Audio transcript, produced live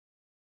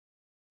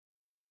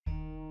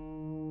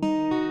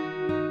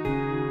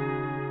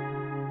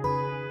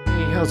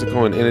how's it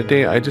going? And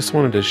today I just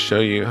wanted to show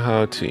you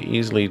how to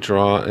easily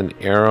draw an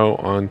arrow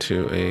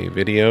onto a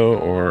video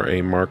or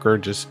a marker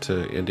just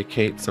to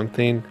indicate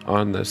something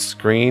on the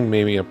screen,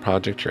 maybe a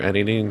project you're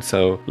editing.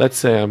 So let's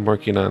say I'm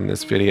working on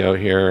this video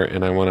here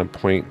and I want to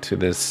point to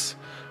this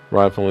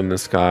rifle in the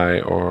sky,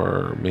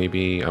 or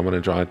maybe I want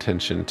to draw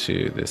attention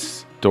to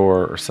this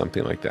door or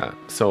something like that.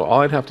 So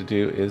all I'd have to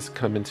do is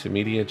come into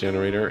Media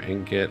Generator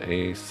and get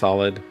a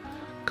solid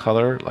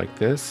color like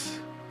this,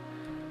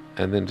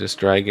 and then just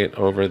drag it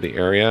over the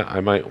area. I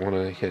might want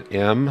to hit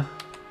M,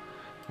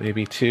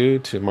 maybe 2,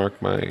 to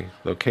mark my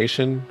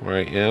location where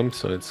I am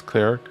so it's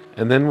clear.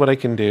 And then what I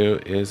can do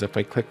is if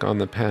I click on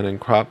the pan and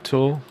crop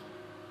tool,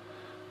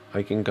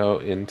 I can go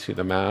into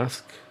the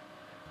mask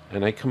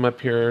and I come up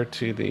here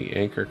to the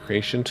anchor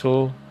creation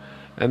tool,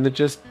 and then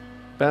just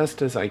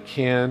best as I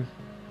can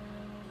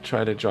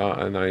try to draw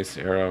a nice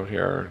arrow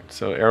here.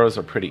 So arrows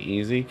are pretty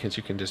easy because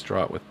you can just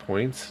draw it with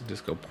points.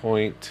 Just go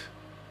point,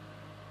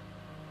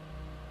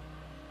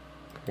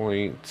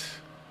 point,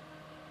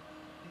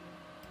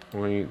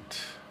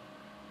 point,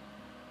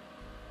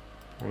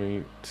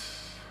 point,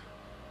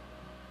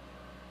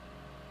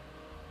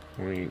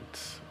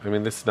 point. I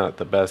mean, this is not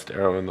the best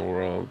arrow in the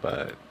world,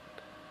 but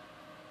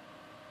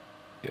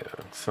yeah,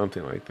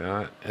 something like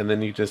that. And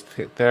then you just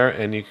hit there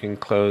and you can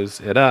close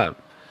it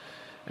up.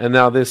 And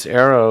now this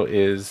arrow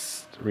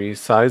is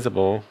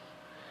resizable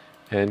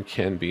and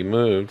can be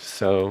moved.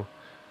 So,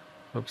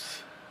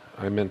 oops,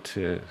 I meant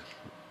to,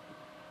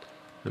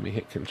 let me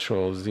hit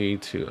Control Z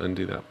to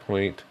undo that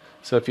point.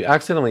 So if you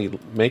accidentally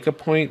make a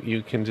point,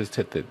 you can just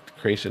hit the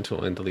creation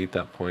tool and delete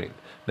that point.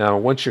 Now,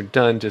 once you're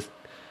done, just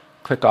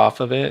click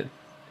off of it,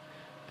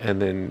 and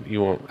then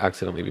you won't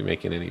accidentally be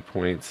making any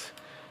points.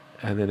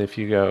 And then if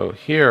you go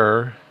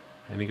here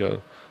and you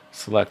go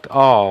select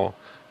all,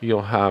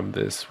 you'll have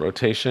this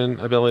rotation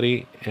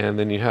ability, and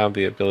then you have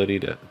the ability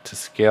to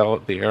scale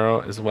the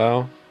arrow as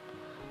well,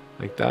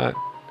 like that.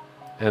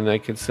 And I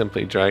can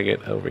simply drag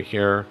it over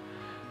here,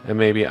 and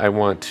maybe I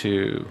want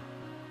to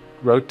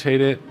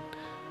rotate it.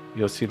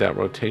 You'll see that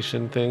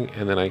rotation thing,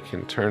 and then I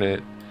can turn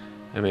it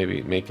and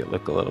maybe make it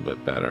look a little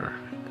bit better,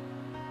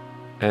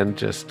 and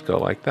just go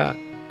like that.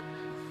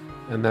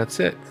 And that's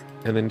it.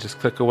 And then just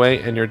click away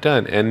and you're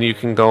done. And you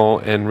can go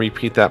and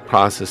repeat that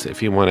process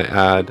if you want to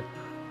add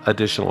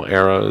additional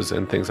arrows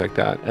and things like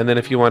that. And then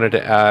if you wanted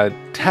to add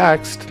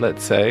text,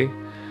 let's say,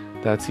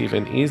 that's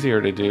even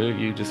easier to do.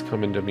 You just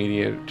come into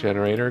Media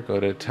Generator, go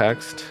to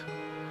text,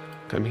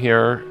 come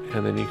here,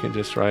 and then you can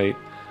just write,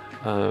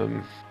 I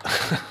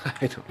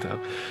don't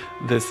know,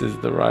 this is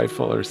the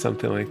rifle or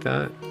something like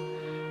that.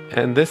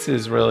 And this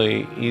is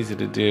really easy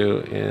to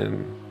do.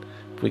 And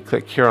we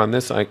click here on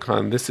this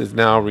icon, this is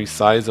now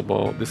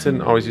resizable. This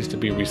didn't always used to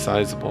be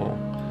resizable,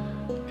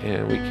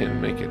 and we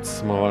can make it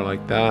smaller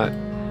like that,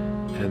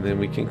 and then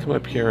we can come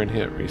up here and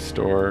hit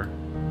restore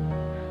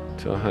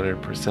to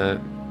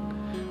 100%,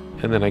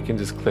 and then I can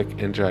just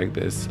click and drag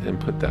this and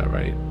put that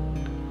right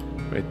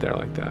there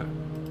like that.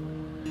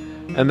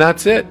 And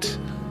that's it.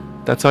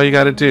 That's all you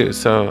got to do.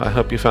 So I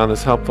hope you found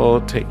this helpful.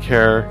 Take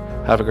care,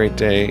 have a great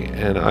day,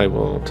 and I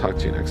will talk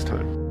to you next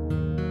time.